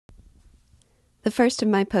The first of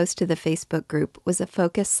my posts to the Facebook group was a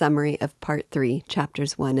focused summary of Part 3,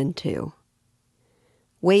 Chapters 1 and 2.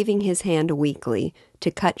 Waving his hand weakly to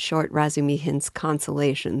cut short Razumihin's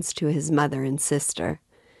consolations to his mother and sister,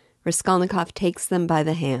 Raskolnikov takes them by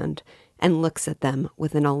the hand and looks at them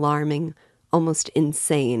with an alarming, almost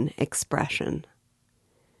insane expression.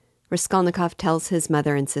 Raskolnikov tells his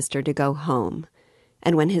mother and sister to go home,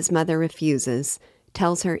 and when his mother refuses,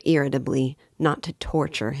 tells her irritably not to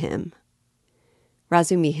torture him.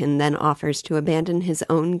 Razumihin then offers to abandon his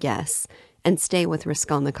own guests and stay with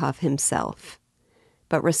Raskolnikov himself.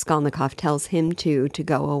 But Raskolnikov tells him too to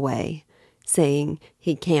go away, saying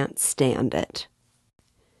he can't stand it.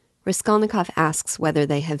 Raskolnikov asks whether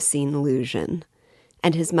they have seen Luzhin,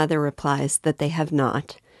 and his mother replies that they have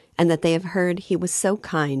not, and that they have heard he was so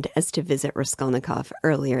kind as to visit Raskolnikov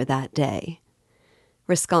earlier that day.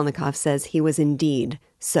 Raskolnikov says he was indeed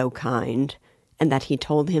so kind, and that he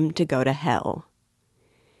told him to go to hell.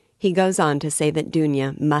 He goes on to say that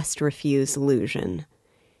Dunya must refuse Luzhin.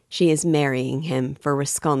 She is marrying him for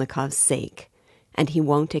Raskolnikov's sake, and he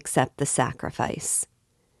won't accept the sacrifice.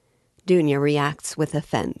 Dunya reacts with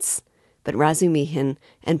offense, but Razumihin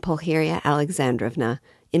and Pulcheria Alexandrovna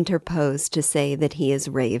interpose to say that he is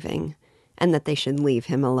raving, and that they should leave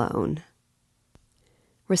him alone.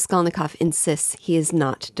 Raskolnikov insists he is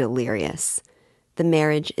not delirious. The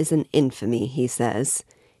marriage is an infamy, he says,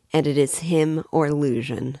 and it is him or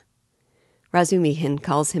Luzhin. Razumihin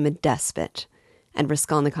calls him a despot, and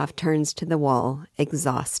Raskolnikov turns to the wall,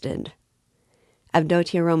 exhausted.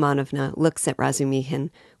 Avdotia Romanovna looks at Razumihin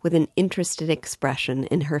with an interested expression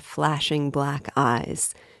in her flashing black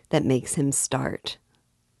eyes that makes him start.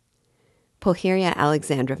 Pulcheria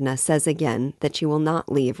Alexandrovna says again that she will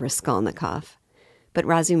not leave Raskolnikov, but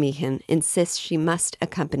Razumihin insists she must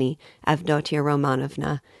accompany Avdotia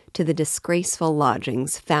Romanovna to the disgraceful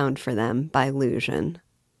lodgings found for them by Luzhin.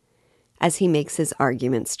 As he makes his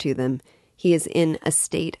arguments to them, he is in a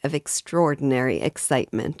state of extraordinary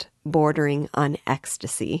excitement, bordering on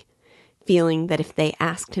ecstasy, feeling that if they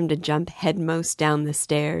asked him to jump headmost down the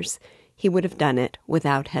stairs, he would have done it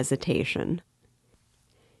without hesitation.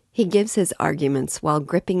 He gives his arguments while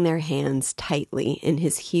gripping their hands tightly in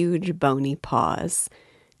his huge bony paws,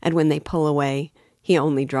 and when they pull away, he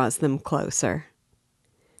only draws them closer.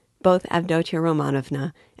 Both Avdotia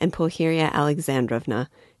Romanovna and Pulcheria Alexandrovna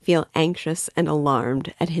feel anxious and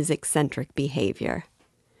alarmed at his eccentric behavior.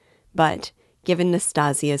 But, given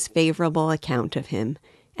Nastasia's favorable account of him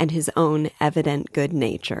and his own evident good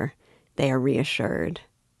nature, they are reassured.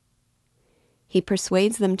 He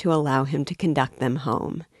persuades them to allow him to conduct them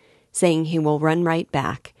home, saying he will run right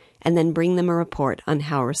back and then bring them a report on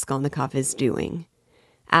how Raskolnikov is doing,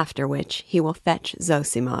 after which he will fetch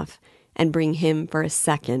Zosimov and bring him for a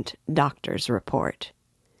second doctor's report.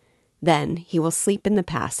 Then he will sleep in the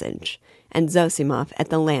passage, and Zosimov at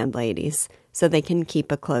the landlady's, so they can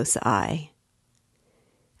keep a close eye.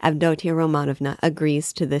 Avdotia Romanovna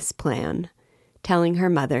agrees to this plan, telling her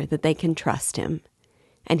mother that they can trust him,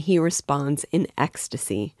 and he responds in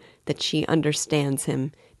ecstasy that she understands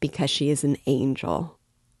him because she is an angel.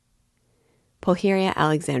 Pulcheria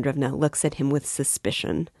Alexandrovna looks at him with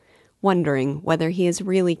suspicion, wondering whether he is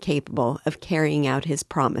really capable of carrying out his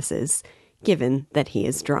promises, given that he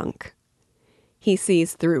is drunk. He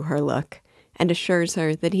sees through her look and assures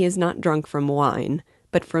her that he is not drunk from wine,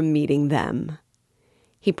 but from meeting them.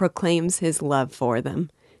 He proclaims his love for them,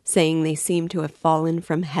 saying they seem to have fallen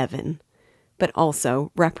from heaven, but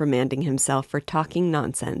also reprimanding himself for talking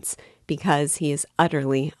nonsense because he is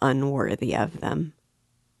utterly unworthy of them.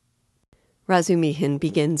 Razumihin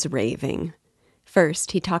begins raving.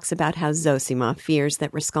 First, he talks about how Zosimov fears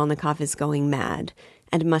that Raskolnikov is going mad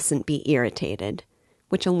and mustn't be irritated,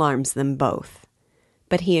 which alarms them both.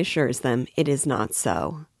 But he assures them it is not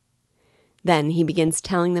so. Then he begins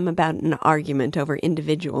telling them about an argument over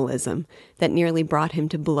individualism that nearly brought him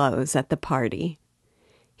to blows at the party.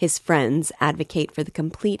 His friends advocate for the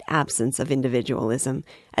complete absence of individualism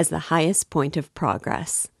as the highest point of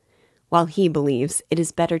progress, while he believes it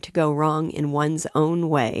is better to go wrong in one's own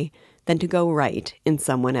way than to go right in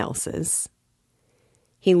someone else's.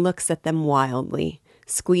 He looks at them wildly,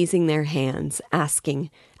 squeezing their hands, asking,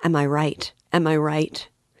 "Am I right? Am I right?"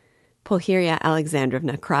 Pulcheria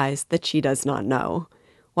Alexandrovna cries that she does not know,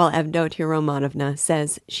 while Avdotia Romanovna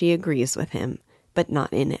says she agrees with him, but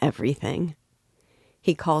not in everything.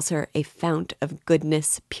 He calls her a fount of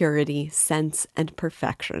goodness, purity, sense, and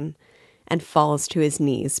perfection, and falls to his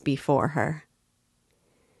knees before her.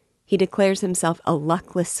 He declares himself a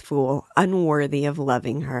luckless fool, unworthy of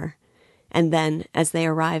loving her, and then, as they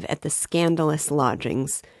arrive at the scandalous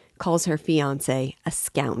lodgings, calls her fiancé a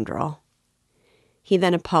scoundrel. He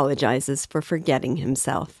then apologizes for forgetting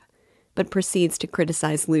himself, but proceeds to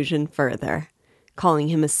criticize Luzhin further, calling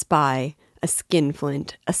him a spy, a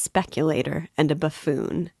skinflint, a speculator, and a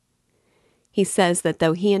buffoon. He says that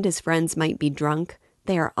though he and his friends might be drunk,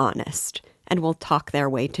 they are honest and will talk their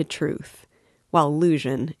way to truth, while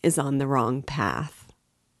Luzhin is on the wrong path.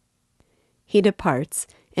 He departs,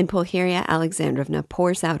 and Pulcheria Alexandrovna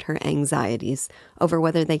pours out her anxieties over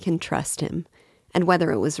whether they can trust him, and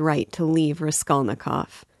whether it was right to leave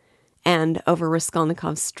Raskolnikov, and over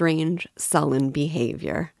Raskolnikov's strange, sullen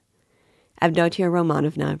behavior. Avdotia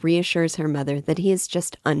Romanovna reassures her mother that he is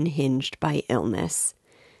just unhinged by illness,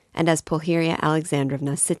 and as Pulcheria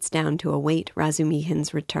Alexandrovna sits down to await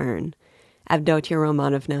Razumihin's return, Avdotia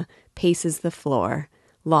Romanovna paces the floor,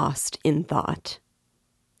 lost in thought.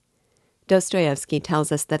 Dostoevsky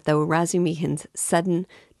tells us that though Razumihin's sudden,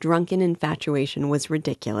 drunken infatuation was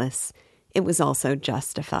ridiculous, it was also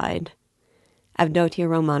justified. Avdotia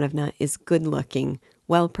Romanovna is good-looking,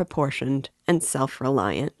 well-proportioned, and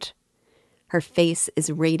self-reliant. Her face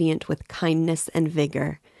is radiant with kindness and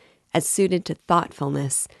vigor, as suited to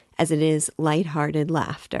thoughtfulness as it is light-hearted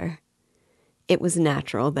laughter. It was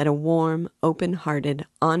natural that a warm, open-hearted,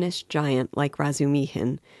 honest giant like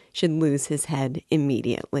Razumihin should lose his head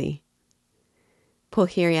immediately.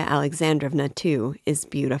 Pulcheria Alexandrovna, too, is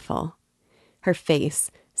beautiful. Her face,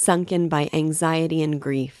 sunken by anxiety and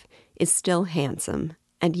grief, is still handsome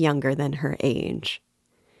and younger than her age.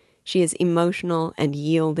 She is emotional and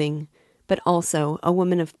yielding, but also a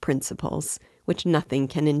woman of principles, which nothing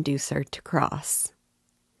can induce her to cross.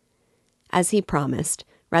 As he promised,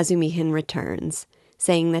 Razumihin returns,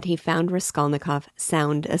 saying that he found Raskolnikov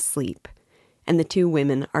sound asleep, and the two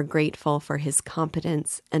women are grateful for his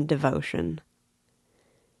competence and devotion.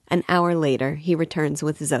 An hour later, he returns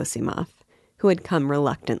with Zosimov, who had come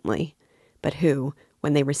reluctantly, but who,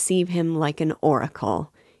 when they receive him like an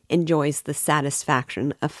oracle, enjoys the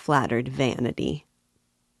satisfaction of flattered vanity.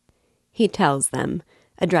 He tells them,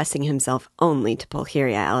 addressing himself only to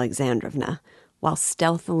Pulcheria Alexandrovna, while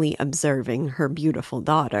stealthily observing her beautiful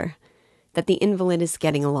daughter, that the invalid is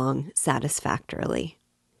getting along satisfactorily.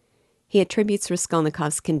 He attributes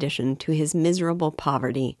Raskolnikov's condition to his miserable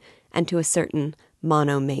poverty and to a certain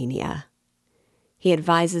monomania. He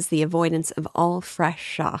advises the avoidance of all fresh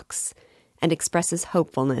shocks and expresses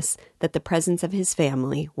hopefulness that the presence of his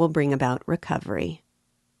family will bring about recovery.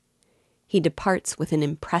 He departs with an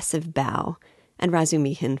impressive bow, and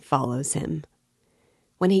Razumihin follows him.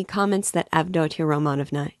 When he comments that Avdotia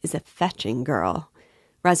Romanovna is a fetching girl,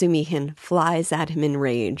 Razumihin flies at him in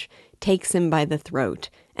rage, takes him by the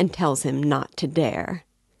throat, and tells him not to dare.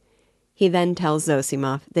 He then tells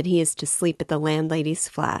Zosimov that he is to sleep at the landlady's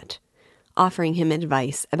flat, offering him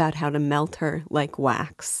advice about how to melt her like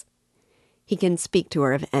wax. He can speak to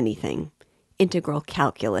her of anything, integral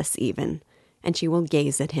calculus even, and she will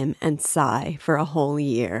gaze at him and sigh for a whole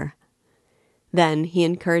year. Then he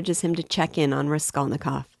encourages him to check in on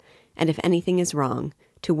Raskolnikov, and if anything is wrong,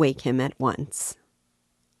 to wake him at once.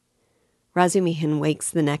 Razumihin wakes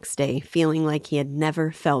the next day feeling like he had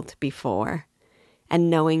never felt before, and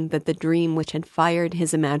knowing that the dream which had fired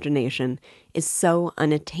his imagination is so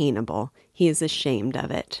unattainable, he is ashamed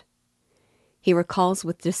of it. He recalls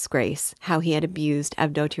with disgrace how he had abused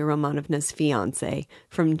Avdotia Romanovna's fiancé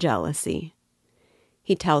from jealousy.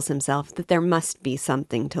 He tells himself that there must be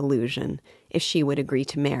something to Luzhin if she would agree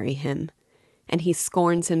to marry him, and he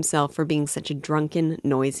scorns himself for being such a drunken,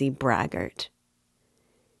 noisy braggart.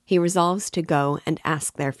 He resolves to go and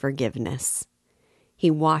ask their forgiveness.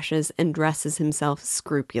 He washes and dresses himself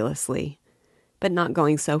scrupulously, but not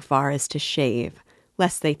going so far as to shave,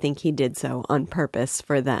 lest they think he did so on purpose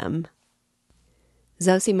for them.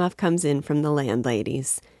 Zosimov comes in from the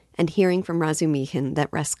landlady's, and hearing from Razumihin that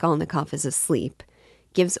Raskolnikov is asleep,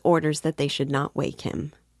 gives orders that they should not wake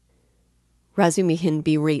him. Razumihin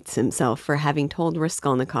berates himself for having told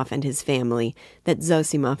Raskolnikov and his family that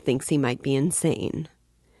Zosimov thinks he might be insane.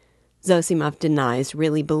 Zosimov denies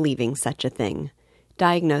really believing such a thing,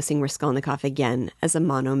 diagnosing Raskolnikov again as a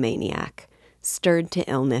monomaniac, stirred to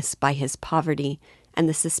illness by his poverty and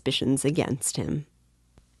the suspicions against him.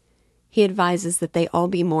 He advises that they all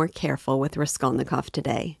be more careful with Raskolnikov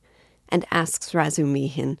today, and asks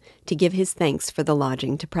Razumihin to give his thanks for the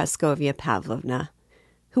lodging to Praskovia Pavlovna,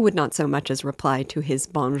 who would not so much as reply to his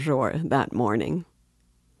bonjour that morning.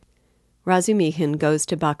 Razumihin goes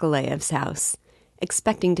to Bakalaev's house,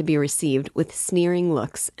 expecting to be received with sneering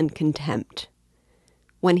looks and contempt.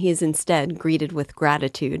 When he is instead greeted with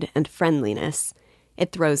gratitude and friendliness,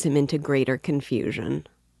 it throws him into greater confusion.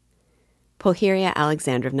 Pulcheria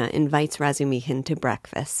Alexandrovna invites Razumihin to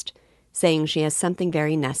breakfast, saying she has something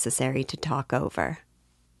very necessary to talk over.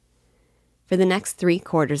 For the next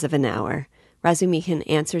 3/4 of an hour, Razumihin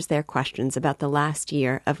answers their questions about the last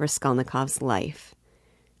year of Raskolnikov's life,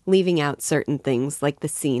 leaving out certain things like the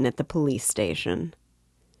scene at the police station.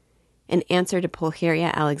 In answer to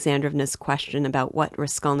Pulcheria Alexandrovna's question about what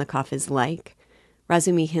Raskolnikov is like,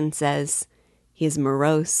 Razumihin says, "He is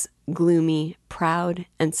morose, gloomy, proud,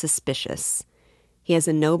 and suspicious. He has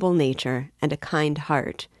a noble nature and a kind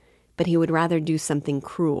heart, but he would rather do something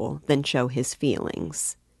cruel than show his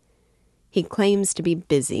feelings. He claims to be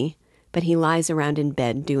busy, but he lies around in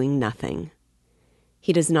bed doing nothing.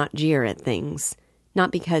 He does not jeer at things,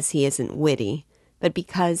 not because he isn't witty, but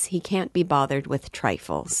because he can't be bothered with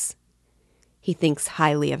trifles. He thinks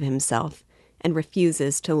highly of himself and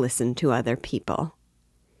refuses to listen to other people."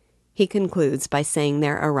 He concludes by saying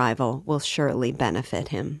their arrival will surely benefit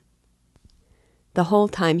him. The whole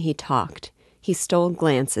time he talked, he stole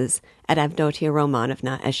glances at Avdotia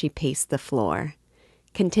Romanovna as she paced the floor,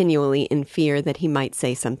 continually in fear that he might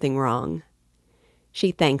say something wrong.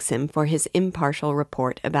 She thanks him for his impartial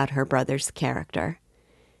report about her brother's character,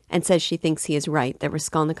 and says she thinks he is right that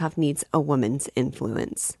Raskolnikov needs a woman's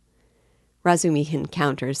influence. Razumihin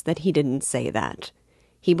counters that he didn't say that.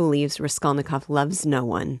 He believes Raskolnikov loves no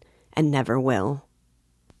one and never will.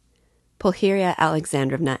 Pulcheria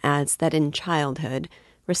Alexandrovna adds that in childhood,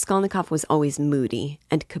 Raskolnikov was always moody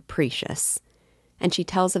and capricious, and she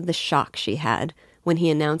tells of the shock she had when he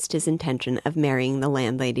announced his intention of marrying the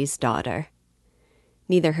landlady's daughter.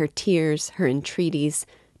 Neither her tears, her entreaties,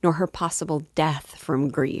 nor her possible death from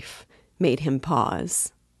grief made him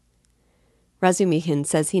pause. Razumihin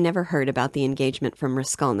says he never heard about the engagement from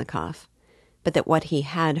Raskolnikov, but that what he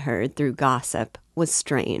had heard through gossip was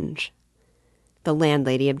strange. The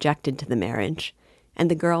landlady objected to the marriage,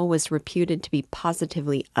 and the girl was reputed to be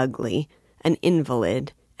positively ugly, an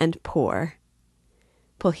invalid, and poor.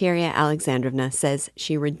 Pulcheria Alexandrovna says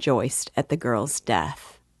she rejoiced at the girl's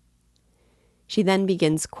death. She then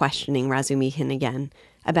begins questioning Razumihin again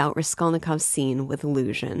about Raskolnikov's scene with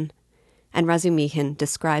Luzhin, and Razumihin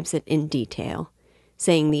describes it in detail,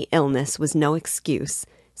 saying the illness was no excuse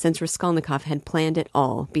since Raskolnikov had planned it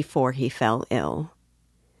all before he fell ill.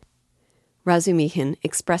 Razumihin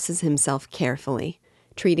expresses himself carefully,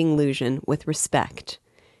 treating Luzhin with respect,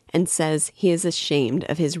 and says he is ashamed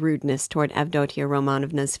of his rudeness toward Avdotia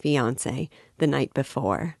Romanovna's fiancé the night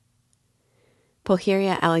before.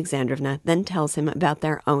 Pulcheria Alexandrovna then tells him about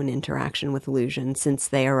their own interaction with Luzhin since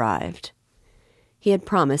they arrived. He had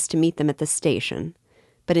promised to meet them at the station,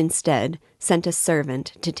 but instead sent a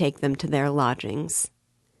servant to take them to their lodgings.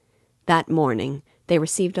 That morning, they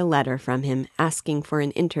received a letter from him asking for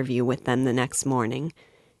an interview with them the next morning,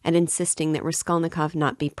 and insisting that Raskolnikov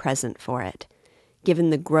not be present for it, given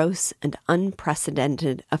the gross and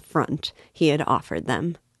unprecedented affront he had offered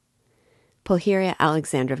them. Pulcheria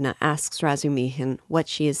Alexandrovna asks Razumihin what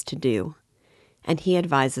she is to do, and he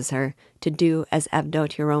advises her to do as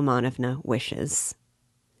Avdotia Romanovna wishes.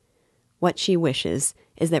 What she wishes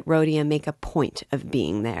is that Rodia make a point of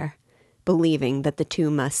being there, believing that the two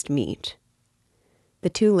must meet. The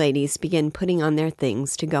two ladies begin putting on their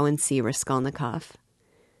things to go and see Raskolnikov.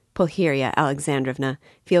 Pulcheria Alexandrovna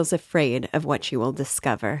feels afraid of what she will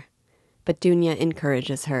discover, but Dunya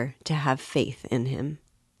encourages her to have faith in him.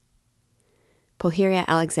 Pulcheria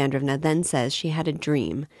Alexandrovna then says she had a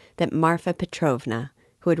dream that Marfa Petrovna,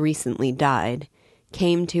 who had recently died,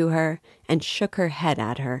 came to her and shook her head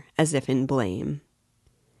at her as if in blame.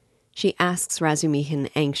 She asks Razumihin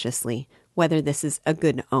anxiously whether this is a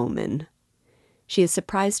good omen. She is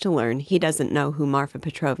surprised to learn he doesn't know who Marfa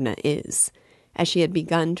Petrovna is, as she had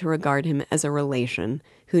begun to regard him as a relation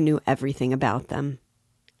who knew everything about them.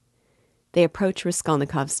 They approach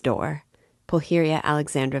Raskolnikov's door, Pulcheria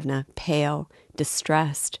Alexandrovna pale,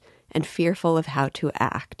 distressed, and fearful of how to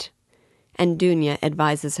act, and Dunya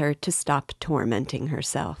advises her to stop tormenting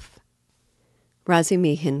herself.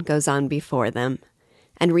 Razumihin goes on before them,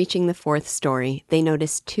 and reaching the 4th story, they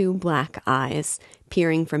notice 2 black eyes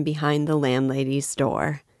peering from behind the landlady's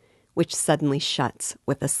door, which suddenly shuts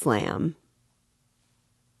with a slam.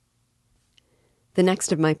 The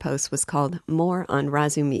next of my posts was called More on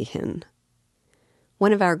Razumihin.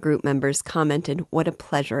 One of our group members commented what a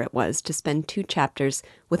pleasure it was to spend 2 chapters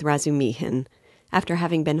with Razumihin after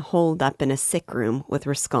having been holed up in a sick room with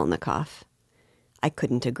Raskolnikov. I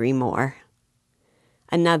couldn't agree more.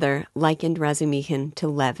 Another likened Razumihin to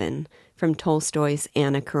Levin from Tolstoy's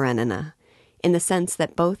Anna Karenina, in the sense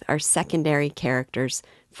that both are secondary characters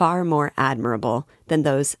far more admirable than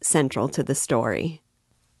those central to the story.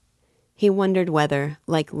 He wondered whether,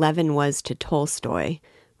 like Levin was to Tolstoy,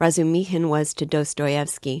 Razumihin was to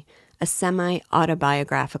Dostoevsky a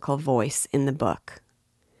semi-autobiographical voice in the book.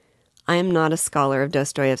 I am not a scholar of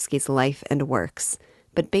Dostoevsky's life and works,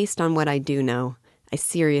 but based on what I do know, I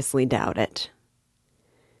seriously doubt it.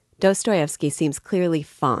 Dostoevsky seems clearly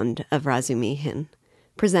fond of Razumihin,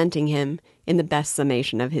 presenting him, in the best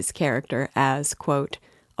summation of his character, as, quote,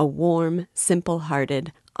 a warm,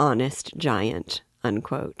 simple-hearted, honest giant,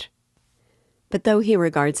 unquote. But though he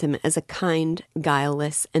regards him as a kind,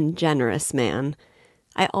 guileless, and generous man,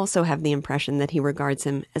 I also have the impression that he regards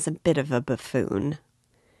him as a bit of a buffoon.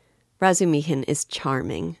 Razumihin is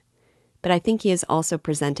charming, but I think he is also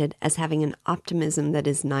presented as having an optimism that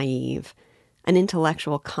is naive, an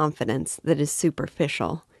intellectual confidence that is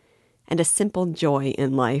superficial, and a simple joy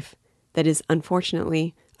in life that is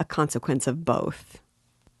unfortunately a consequence of both.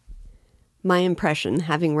 My impression,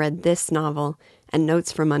 having read this novel and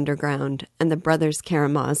Notes from Underground and The Brothers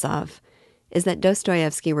Karamazov, is that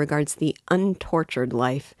Dostoevsky regards the untortured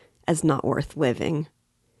life as not worth living.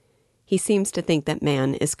 He seems to think that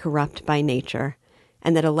man is corrupt by nature,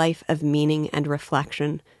 and that a life of meaning and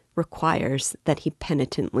reflection requires that he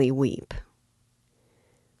penitently weep.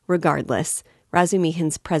 Regardless,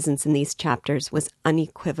 Razumihin's presence in these chapters was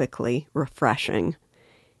unequivocally refreshing,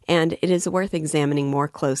 and it is worth examining more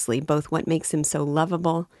closely both what makes him so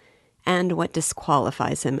lovable and what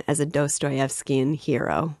disqualifies him as a Dostoevskian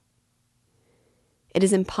hero. It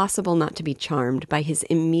is impossible not to be charmed by his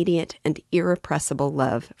immediate and irrepressible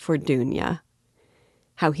love for Dunya.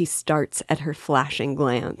 How he starts at her flashing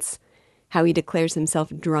glance, how he declares himself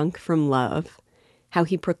drunk from love, how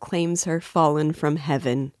he proclaims her fallen from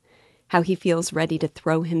heaven, how he feels ready to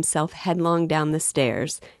throw himself headlong down the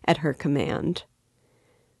stairs at her command.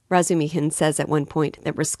 Razumihin says at one point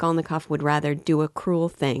that Raskolnikov would rather do a cruel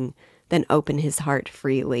thing than open his heart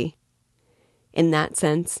freely. In that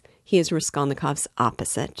sense, he is Raskolnikov's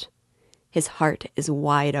opposite. His heart is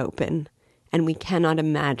wide open, and we cannot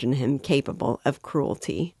imagine him capable of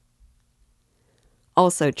cruelty.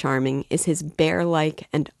 Also charming is his bear-like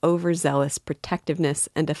and overzealous protectiveness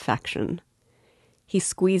and affection. He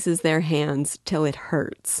squeezes their hands till it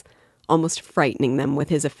hurts, almost frightening them with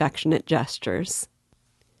his affectionate gestures.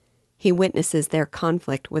 He witnesses their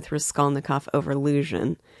conflict with Raskolnikov over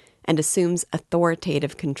Luzhin and assumes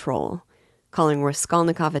authoritative control, calling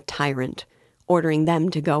Raskolnikov a tyrant, ordering them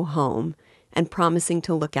to go home, and promising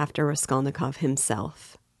to look after Raskolnikov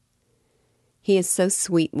himself. He is so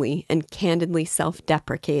sweetly and candidly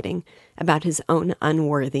self-deprecating about his own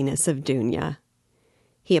unworthiness of Dunya.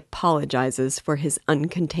 He apologizes for his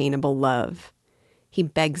uncontainable love. He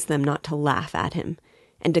begs them not to laugh at him,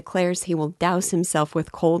 and declares he will douse himself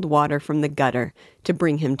with cold water from the gutter to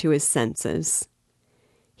bring him to his senses.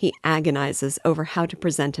 He agonizes over how to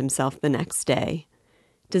present himself the next day,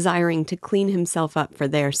 desiring to clean himself up for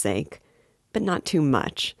their sake, but not too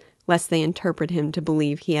much, lest they interpret him to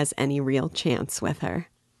believe he has any real chance with her.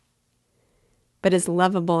 But as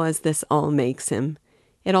lovable as this all makes him,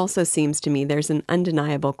 it also seems to me there's an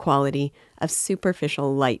undeniable quality of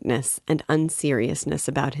superficial lightness and unseriousness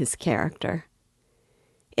about his character.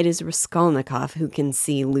 It is Raskolnikov who can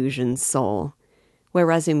see Luzhin's soul, where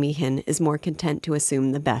Razumihin is more content to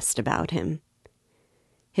assume the best about him.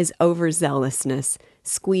 His overzealousness,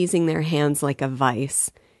 squeezing their hands like a vice,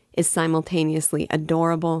 is simultaneously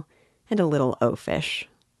adorable and a little oafish.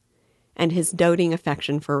 And his doting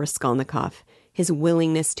affection for Raskolnikov, his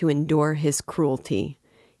willingness to endure his cruelty,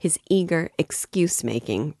 his eager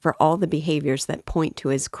excuse-making for all the behaviors that point to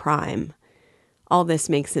his crime, all this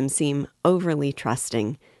makes him seem overly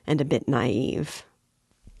trusting and a bit naive.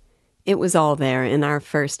 It was all there in our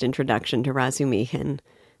first introduction to Razumihin,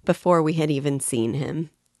 before we had even seen him.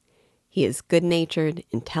 He is good-natured,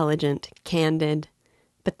 intelligent, candid,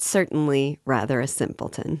 but certainly rather a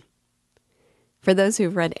simpleton. For those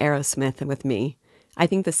who've read Arrowsmith with me, I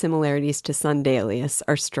think the similarities to Sundelius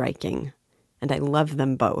are striking, and I love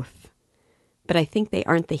them both. But I think they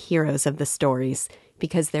aren't the heroes of the stories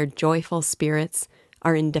because their joyful spirits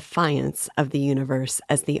are in defiance of the universe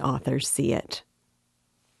as the authors see it.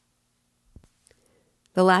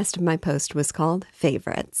 The last of my post was called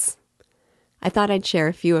Favorites. I thought I'd share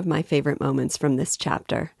a few of my favorite moments from this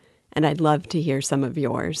chapter, and I'd love to hear some of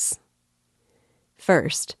yours.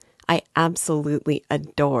 First, I absolutely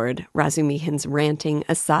adored Razumihin's ranting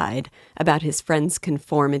aside about his friend's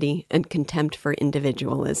conformity and contempt for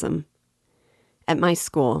individualism. At my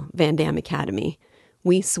school, Van Damme Academy,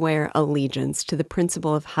 we swear allegiance to the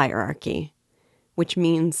principle of hierarchy, which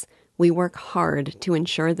means we work hard to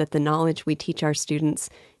ensure that the knowledge we teach our students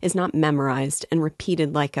is not memorized and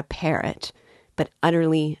repeated like a parrot, but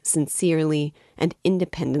utterly, sincerely, and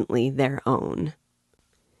independently their own.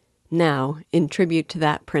 Now, in tribute to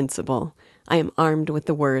that principle, I am armed with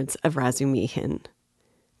the words of Razumihin.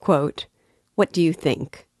 Quote, "What do you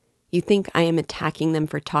think? You think I am attacking them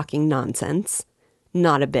for talking nonsense?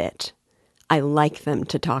 Not a bit. I like them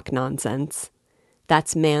to talk nonsense.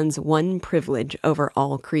 That's man's one privilege over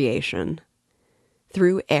all creation.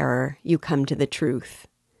 Through error, you come to the truth.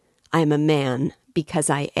 I am a man because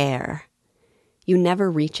I err. You never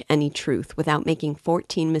reach any truth without making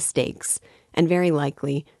 14 mistakes, and very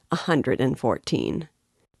likely 114.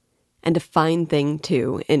 And a fine thing,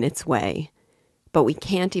 too, in its way. But we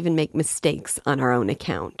can't even make mistakes on our own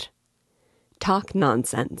account. Talk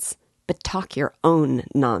nonsense, but talk your own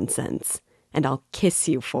nonsense, and I'll kiss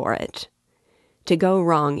you for it. To go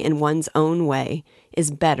wrong in one's own way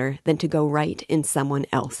is better than to go right in someone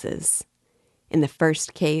else's. In the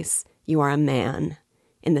first case, you are a man.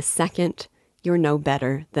 In the second, you're no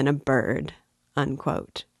better than a bird."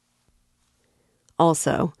 Unquote.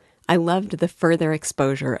 Also, I loved the further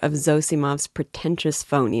exposure of Zosimov's pretentious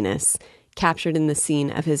phoniness, captured in the scene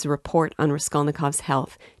of his report on Raskolnikov's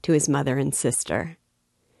health to his mother and sister.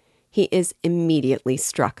 He is immediately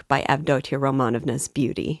struck by Avdotia Romanovna's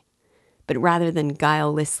beauty. But rather than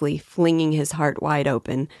guilelessly flinging his heart wide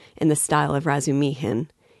open in the style of Razumihin,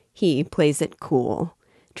 he plays it cool,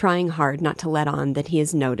 trying hard not to let on that he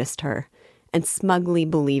has noticed her, and smugly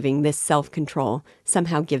believing this self-control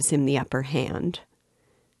somehow gives him the upper hand.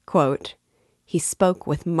 Quote, "He spoke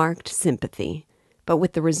with marked sympathy, but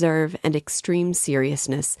with the reserve and extreme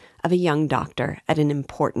seriousness of a young doctor at an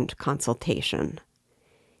important consultation.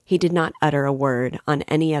 He did not utter a word on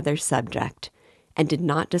any other subject, and did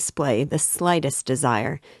not display the slightest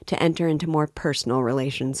desire to enter into more personal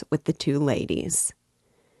relations with the two ladies.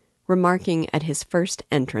 Remarking at his first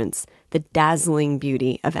entrance the dazzling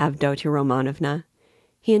beauty of Avdotia Romanovna,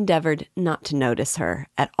 he endeavored not to notice her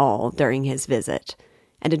at all during his visit,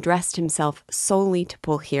 and addressed himself solely to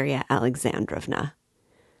Pulcheria Alexandrovna.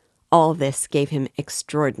 All this gave him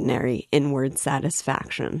extraordinary inward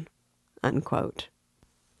satisfaction." Unquote.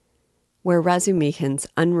 Where Razumihin's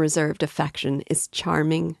unreserved affection is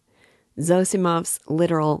charming, Zosimov's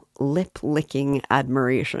literal lip-licking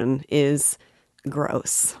admiration is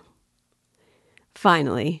gross.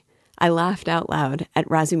 Finally, I laughed out loud at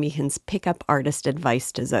Razumihin's pickup artist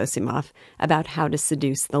advice to Zosimov about how to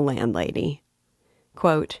seduce the landlady.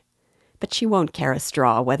 Quote, "But she won't care a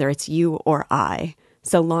straw whether it's you or I,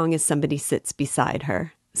 so long as somebody sits beside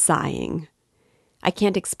her, sighing. I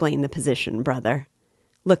can't explain the position, brother.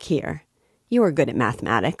 Look here. You are good at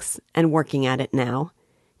mathematics, and working at it now.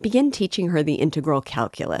 Begin teaching her the integral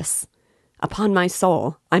calculus. Upon my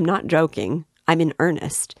soul, I'm not joking. I'm in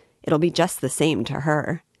earnest. It'll be just the same to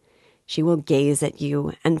her. She will gaze at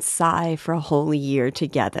you and sigh for a whole year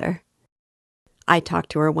together. I talked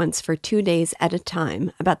to her once for 2 days at a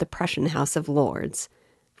time about the Prussian House of Lords,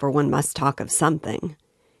 for one must talk of something.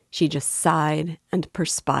 She just sighed and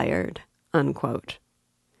perspired." Unquote.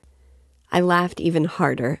 I laughed even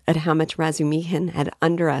harder at how much Razumihin had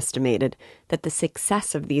underestimated that the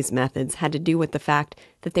success of these methods had to do with the fact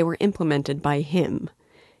that they were implemented by him,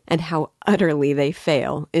 and how utterly they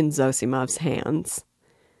fail in Zosimov's hands.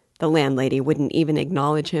 The landlady wouldn't even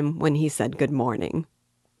acknowledge him when he said good morning.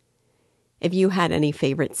 If you had any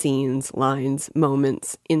favorite scenes, lines,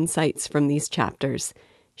 moments, insights from these chapters,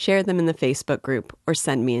 share them in the Facebook group or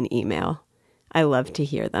send me an email. I love to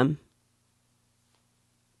hear them.